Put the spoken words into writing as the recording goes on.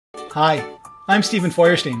Hi, I'm Steven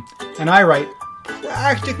Feuerstein, and I write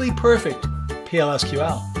practically perfect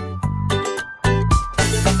PLSQL.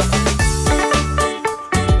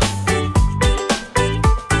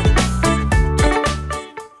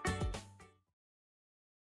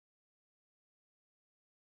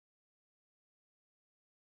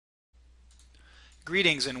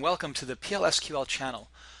 Greetings and welcome to the SQL Channel,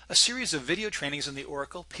 a series of video trainings in the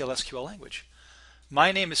Oracle PLSQL language.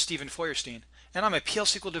 My name is Steven Feuerstein, and I'm a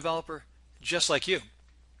PL/SQL developer just like you.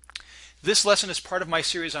 This lesson is part of my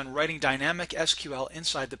series on writing dynamic SQL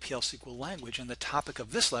inside the PL/SQL language, and the topic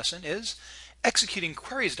of this lesson is executing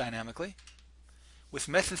queries dynamically with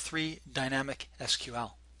Method 3 Dynamic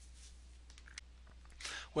SQL.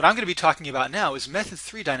 What I'm going to be talking about now is Method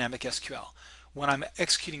 3 Dynamic SQL, when I'm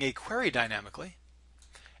executing a query dynamically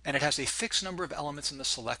and it has a fixed number of elements in the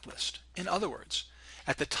select list. In other words,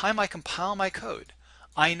 at the time I compile my code,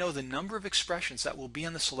 I know the number of expressions that will be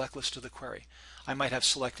in the select list of the query. I might have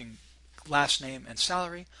selecting last name and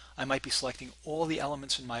salary. I might be selecting all the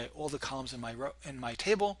elements in all the columns in my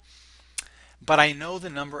table, but I know the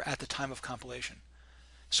number at the time of compilation.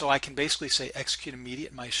 So I can basically say execute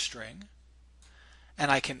immediate my string,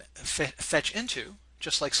 and I can fetch into,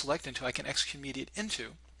 just like select into, I can execute immediate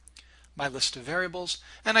into my list of variables,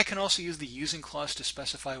 and I can also use the using clause to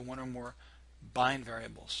specify one or more bind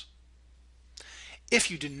variables. If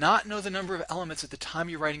you do not know the number of elements at the time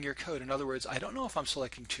you're writing your code, in other words, I don't know if I'm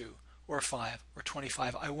selecting 2 or 5 or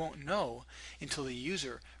 25, I won't know until the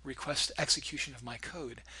user requests execution of my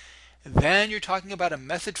code. Then you're talking about a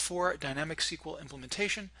Method 4 Dynamic SQL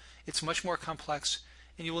implementation. It's much more complex,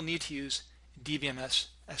 and you will need to use DBMS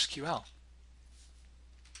SQL.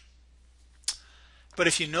 But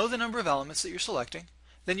if you know the number of elements that you're selecting,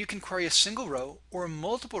 then you can query a single row or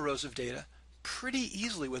multiple rows of data pretty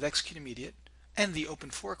easily with execute immediate and the open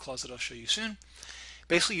for clause that I'll show you soon,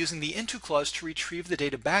 basically using the into clause to retrieve the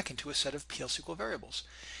data back into a set of PL/SQL variables.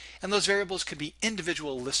 And those variables could be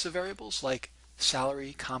individual lists of variables like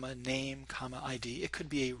salary, comma, name, comma, ID. It could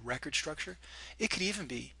be a record structure. It could even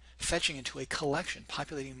be fetching into a collection,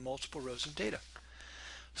 populating multiple rows of data.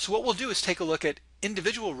 So what we'll do is take a look at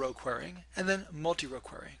individual row querying and then multi-row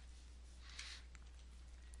querying.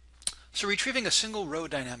 So retrieving a single row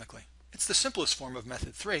dynamically. It's the simplest form of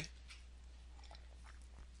Method 3.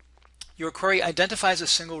 Your query identifies a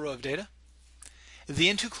single row of data. The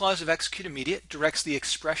into clause of execute immediate directs the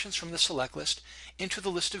expressions from the select list into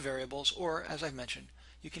the list of variables, or as I've mentioned,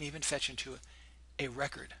 you can even fetch into a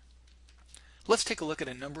record. Let's take a look at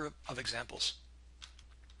a number of examples.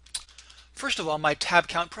 First of all, my tab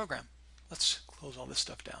count program. Let's close all this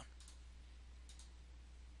stuff down.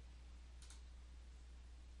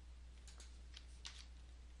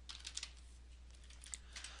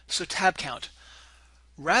 So tab count.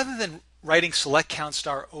 Rather than writing select count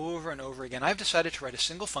star over and over again, I've decided to write a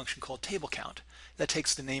single function called table count that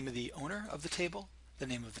takes the name of the owner of the table, the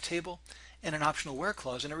name of the table, and an optional where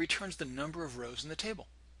clause, and it returns the number of rows in the table.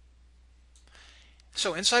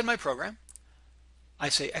 So inside my program, I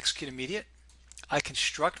say execute immediate. I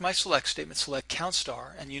construct my select statement, select count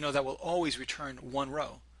star, and you know that will always return one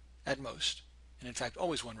row at most, and in fact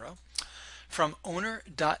always one row, from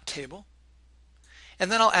owner.table.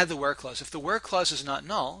 And then I'll add the where clause. If the where clause is not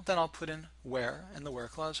null, then I'll put in where and the where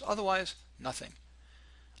clause, otherwise nothing.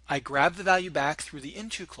 I grab the value back through the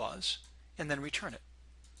into clause and then return it.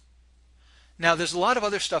 Now there's a lot of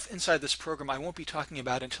other stuff inside this program I won't be talking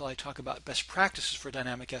about until I talk about best practices for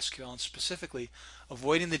dynamic SQL, and specifically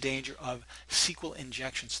avoiding the danger of SQL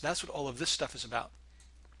injection. So that's what all of this stuff is about.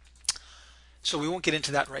 So we won't get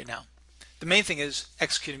into that right now. The main thing is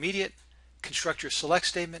execute immediate, construct your select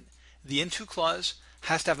statement. The into clause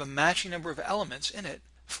has to have a matching number of elements in it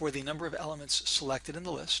for the number of elements selected in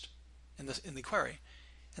the list, in the query,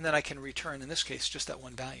 and then I can return, in this case, just that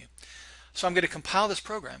one value. So I'm going to compile this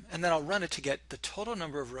program, and then I'll run it to get the total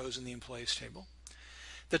number of rows in the employees table,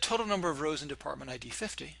 the total number of rows in department ID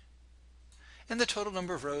 50, and the total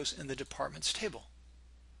number of rows in the departments table.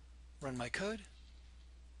 Run my code,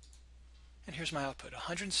 and here's my output.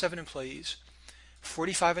 107 employees,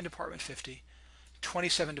 45 in department 50,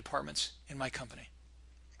 27 departments in my company.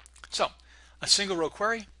 So a single row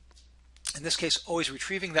query, in this case always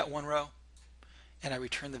retrieving that one row, and I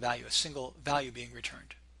return the value, a single value being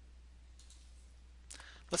returned.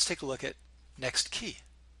 Let's take a look at next key.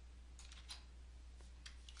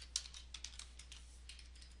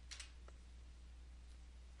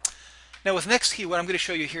 Now with next key, what I'm going to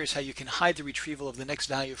show you here is how you can hide the retrieval of the next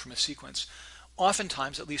value from a sequence.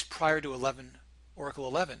 Oftentimes, at least prior to Oracle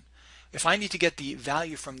 11, if I need to get the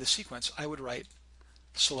value from the sequence, I would write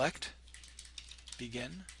select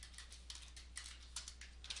begin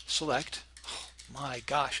select, oh my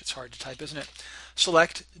gosh, it's hard to type, isn't it?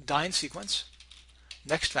 Select DYN sequence,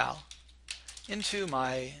 next val, into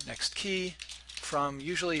my next key from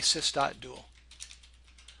usually sys.dual.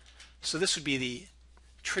 So this would be the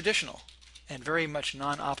traditional and very much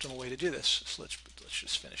non-optimal way to do this. So let's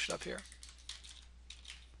just finish it up here.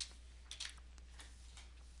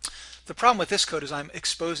 The problem with this code is I'm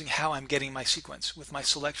exposing how I'm getting my sequence with my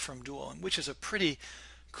select from dual, which is a pretty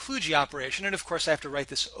kludgy operation, and of course I have to write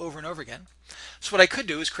this over and over again. So what I could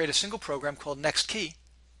do is create a single program called next key,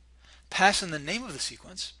 pass in the name of the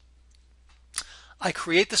sequence, I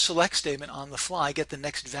create the select statement on the fly, get the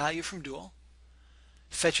next value from dual,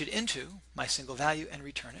 fetch it into my single value and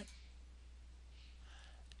return it.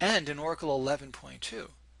 And in Oracle 11.2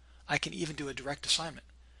 I can even do a direct assignment.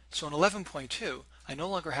 So in 11.2 I no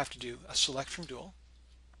longer have to do a select from dual.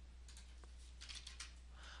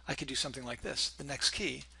 I could do something like this. The next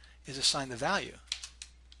key is assign the value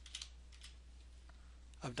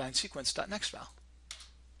of DYN sequence.nextVal.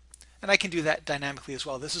 And I can do that dynamically as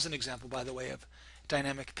well. This is an example, by the way, of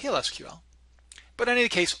dynamic PLSQL. But in any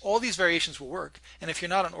case, all these variations will work. And if you're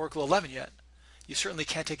not on Oracle 11 yet, you certainly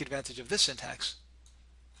can't take advantage of this syntax.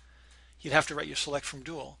 You'd have to write your select from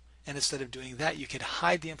dual. And instead of doing that, you could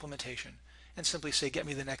hide the implementation and simply say, get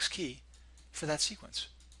me the next key for that sequence.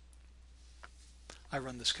 I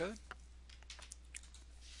run this code,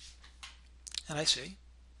 and I see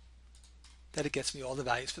that it gets me all the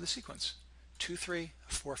values for the sequence, 2, 3,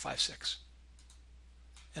 4, 5, 6.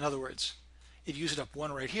 In other words, it used up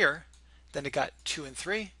 1 right here, then it got 2 and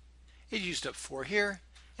 3, it used up 4 here,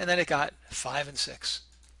 and then it got 5 and 6.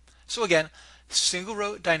 So again, single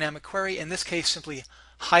row dynamic query, in this case simply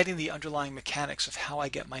hiding the underlying mechanics of how I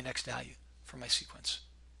get my next value from my sequence.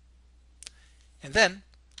 And then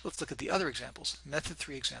let's look at the other examples. Method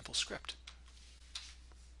 3 example script.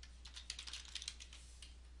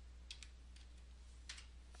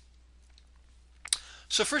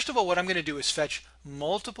 So first of all, what I'm going to do is fetch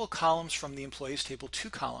multiple columns from the employees table, 2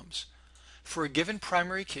 columns, for a given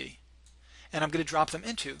primary key, and I'm going to drop them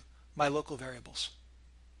into my local variables.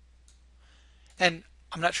 And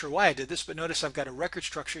I'm not sure why I did this, but notice I've got a record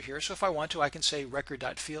structure here, so if I want to, I can say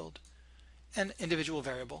record.field and individual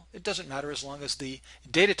variable. It doesn't matter as long as the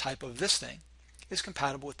data type of this thing is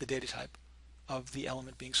compatible with the data type of the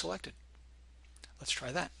element being selected. Let's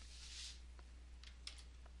try that.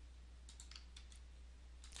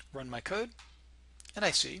 Run my code, and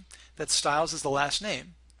I see that styles is the last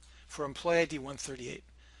name for employee ID 138.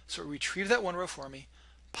 So it retrieved that 1 row for me,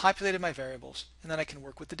 populated my variables, and then I can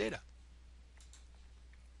work with the data.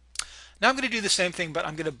 Now I'm going to do the same thing, but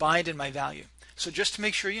I'm going to bind in my value. So just to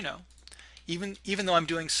make sure you know, even though I'm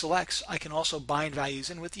doing selects, I can also bind values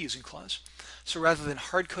in with the using clause. So rather than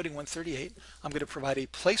hard coding 138, I'm going to provide a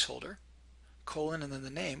placeholder, colon, and then the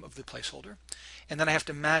name of the placeholder. And then I have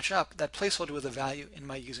to match up that placeholder with a value in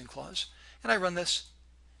my using clause. And I run this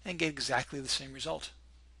and get exactly the same result.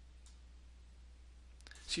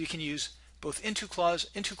 So you can use both into clause.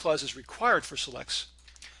 Into clause is required for selects.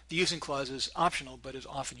 The using clause is optional, but is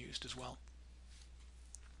often used as well.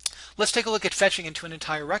 Let's take a look at fetching into an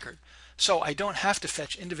entire record. So I don't have to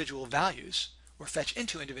fetch individual values or fetch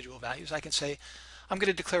into individual values. I can say I'm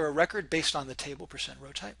going to declare a record based on the table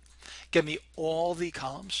 %row type. Give me all the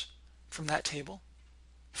columns from that table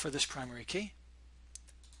for this primary key,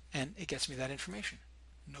 and it gets me that information.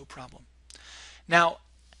 No problem. Now,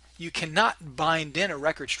 you cannot bind in a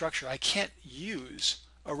record structure. I can't use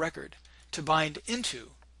a record to bind into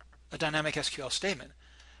a dynamic SQL statement,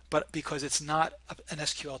 but because it's not an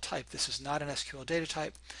SQL type, this is not an SQL data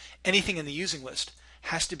type, anything in the using list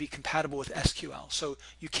has to be compatible with SQL. So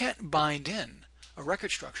you can't bind in a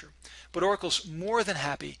record structure, but Oracle's more than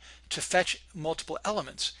happy to fetch multiple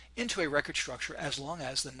elements into a record structure as long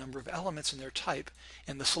as the number of elements in their type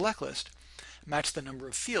in the select list match the number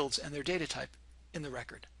of fields and their data type in the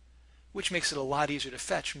record, which makes it a lot easier to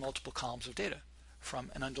fetch multiple columns of data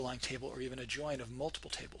from an underlying table or even a join of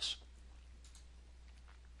multiple tables.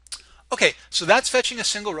 Okay, so that's fetching a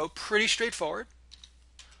single row, pretty straightforward.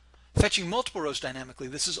 Fetching multiple rows dynamically,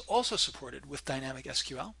 this is also supported with dynamic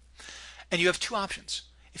SQL. And you have 2 options.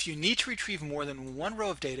 If you need to retrieve more than 1 row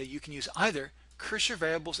of data, you can use either cursor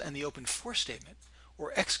variables and the open for statement,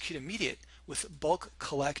 or execute immediate with bulk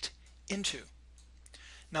collect into.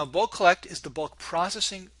 Now bulk collect is the bulk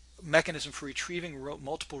processing mechanism for retrieving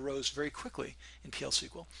multiple rows very quickly in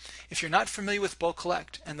PL/SQL. If you're not familiar with bulk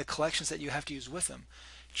collect and the collections that you have to use with them,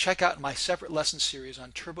 check out my separate lesson series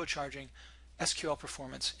on turbocharging SQL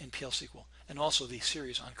performance in PL/SQL, and also the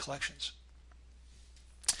series on collections.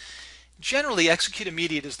 Generally, execute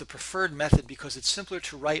immediate is the preferred method because it's simpler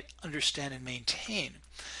to write, understand, and maintain.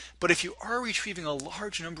 But if you are retrieving a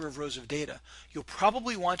large number of rows of data, you'll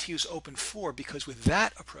probably want to use Open4 because with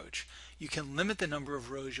that approach, you can limit the number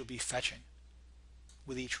of rows you'll be fetching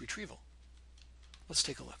with each retrieval. Let's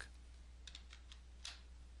take a look.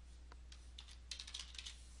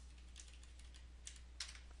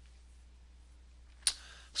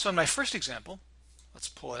 So in my first example, let's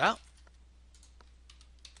pull it out,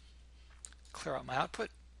 clear out my output.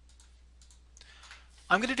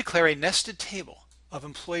 I'm going to declare a nested table of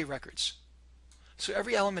employee records. So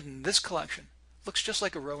every element in this collection looks just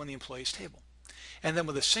like a row in the employees table. And then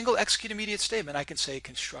with a single execute immediate statement, I can say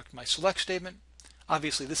construct my select statement.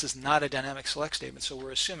 Obviously, this is not a dynamic select statement, so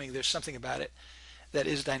we're assuming there's something about it that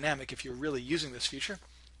is dynamic if you're really using this feature.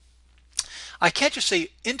 I can't just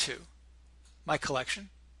say into my collection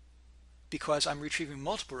because I'm retrieving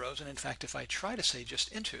multiple rows, and in fact, if I try to say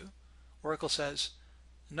just into, Oracle says,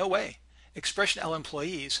 no way. Expression L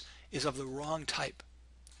employees is of the wrong type.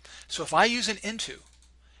 So if I use an into,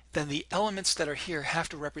 then the elements that are here have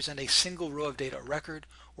to represent a single row of data, a record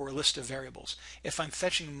or a list of variables. If I'm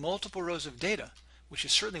fetching multiple rows of data, which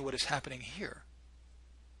is certainly what is happening here,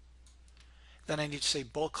 then I need to say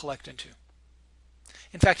bulk collect into.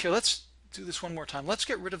 In fact, here, let's do this one more time. Let's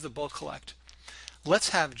get rid of the bulk collect.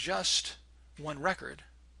 Let's have just one record.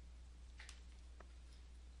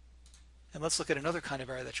 And let's look at another kind of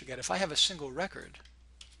error that you get. If I have a single record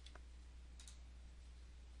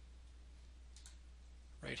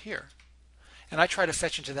right here, and I try to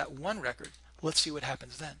fetch into that one record, let's see what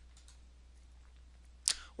happens then.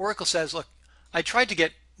 Oracle says, look, I tried to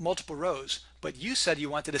get multiple rows, but you said you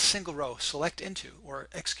wanted a single row. Select into, or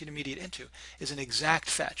execute immediate into, is an exact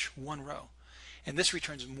fetch, one row. And this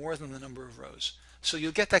returns more than the number of rows. So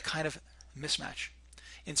you'll get that kind of mismatch.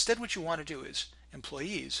 Instead, what you want to do is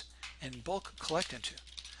employees and bulk collect into.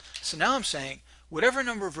 So now I'm saying whatever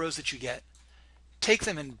number of rows that you get, take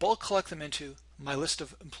them and bulk collect them into my list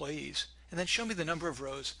of employees, and then show me the number of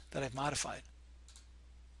rows that I've modified.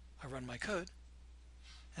 I run my code,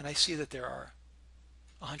 and I see that there are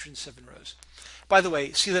 107 rows. By the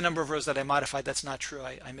way, see the number of rows that I modified. That's not true.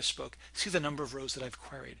 I misspoke. See the number of rows that I've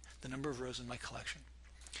queried, the number of rows in my collection.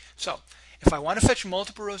 So if I want to fetch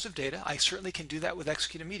multiple rows of data, I certainly can do that with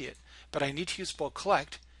execute immediate, but I need to use bulk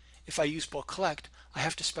collect. If I use bulk collect, I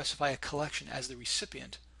have to specify a collection as the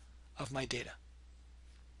recipient of my data.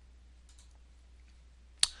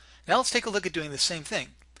 Now let's take a look at doing the same thing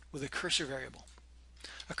with a cursor variable.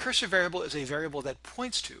 A cursor variable is a variable that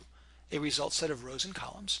points to a result set of rows and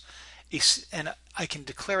columns, and I can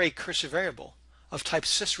declare a cursor variable of type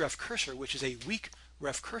sysrefcursor, which is a weak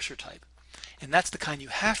ref cursor type, and that's the kind you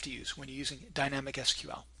have to use when you're using dynamic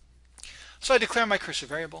SQL. So I declare my cursor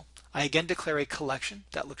variable. I again declare a collection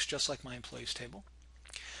that looks just like my employees table.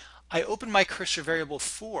 I open my cursor variable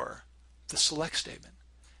for the select statement.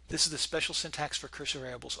 This is the special syntax for cursor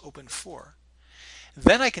variables, Open4.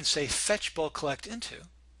 Then I can say fetch bulk collect into.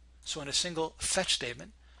 So in a single fetch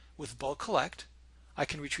statement with bulk collect, I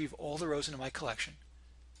can retrieve all the rows into my collection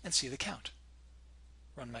and see the count.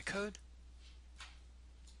 Run my code,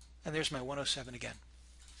 and there's my 107 again.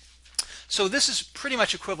 So this is pretty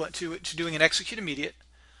much equivalent to doing an execute immediate.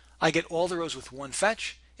 I get all the rows with one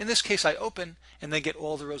fetch. In this case, I open and then get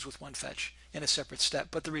all the rows with one fetch in a separate step,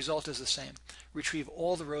 but the result is the same. Retrieve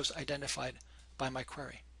all the rows identified by my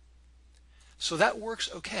query. So that works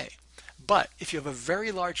okay. But if you have a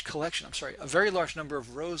very large collection, a very large number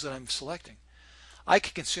of rows that I'm selecting, I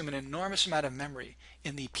could consume an enormous amount of memory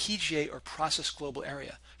in the PGA or process global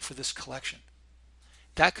area for this collection.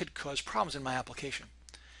 That could cause problems in my application.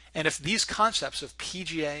 And if these concepts of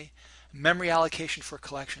PGA, memory allocation for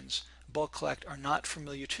collections, bulk collect are not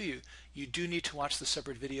familiar to you, you do need to watch the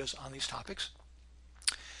separate videos on these topics.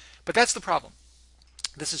 But that's the problem.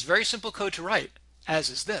 This is very simple code to write, as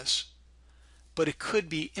is this, but it could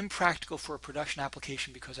be impractical for a production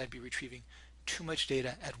application because I'd be retrieving too much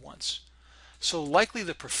data at once. So likely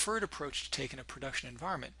the preferred approach to take in a production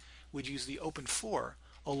environment would use the Open4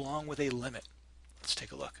 along with a limit. Let's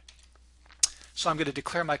take a look. So I'm going to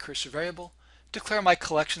declare my cursor variable, declare my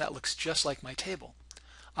collection that looks just like my table.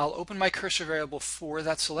 I'll open my cursor variable for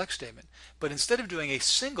that select statement, but instead of doing a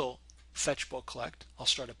single fetch bulk collect, I'll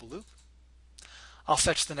start up a loop. I'll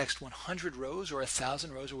fetch the next 100 rows or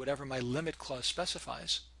 1,000 rows or whatever my limit clause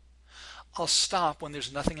specifies. I'll stop when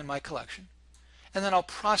there's nothing in my collection, and then I'll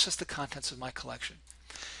process the contents of my collection.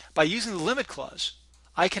 By using the limit clause,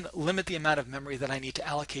 I can limit the amount of memory that I need to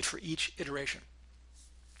allocate for each iteration.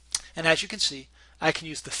 And as you can see, I can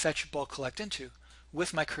use the fetch bulk collect into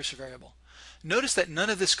with my cursor variable. Notice that none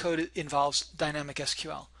of this code involves dynamic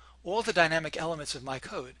SQL. All the dynamic elements of my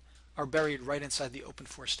code are buried right inside the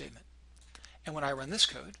Open4 statement. And when I run this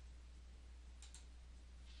code,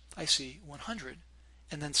 I see 100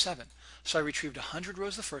 and then 7. So I retrieved 100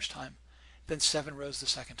 rows the first time, then 7 rows the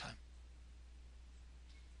second time.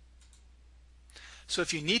 So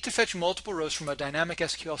if you need to fetch multiple rows from a dynamic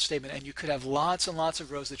SQL statement, and you could have lots and lots of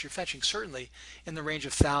rows that you're fetching, certainly in the range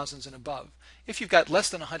of thousands and above. If you've got less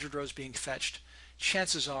than 100 rows being fetched,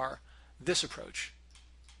 chances are this approach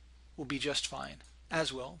will be just fine,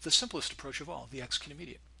 as will the simplest approach of all, the execute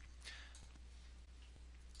immediate.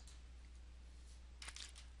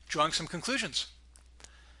 Drawing some conclusions.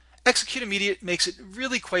 Execute immediate makes it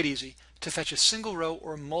really quite easy to fetch a single row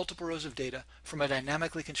or multiple rows of data from a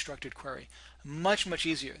dynamically constructed query. Much, much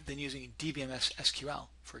easier than using DBMS SQL,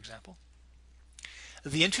 for example.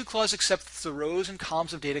 The into clause accepts the rows and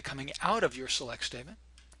columns of data coming out of your select statement.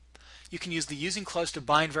 You can use the using clause to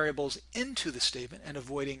bind variables into the statement and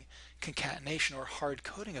avoiding concatenation or hard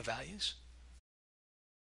coding of values.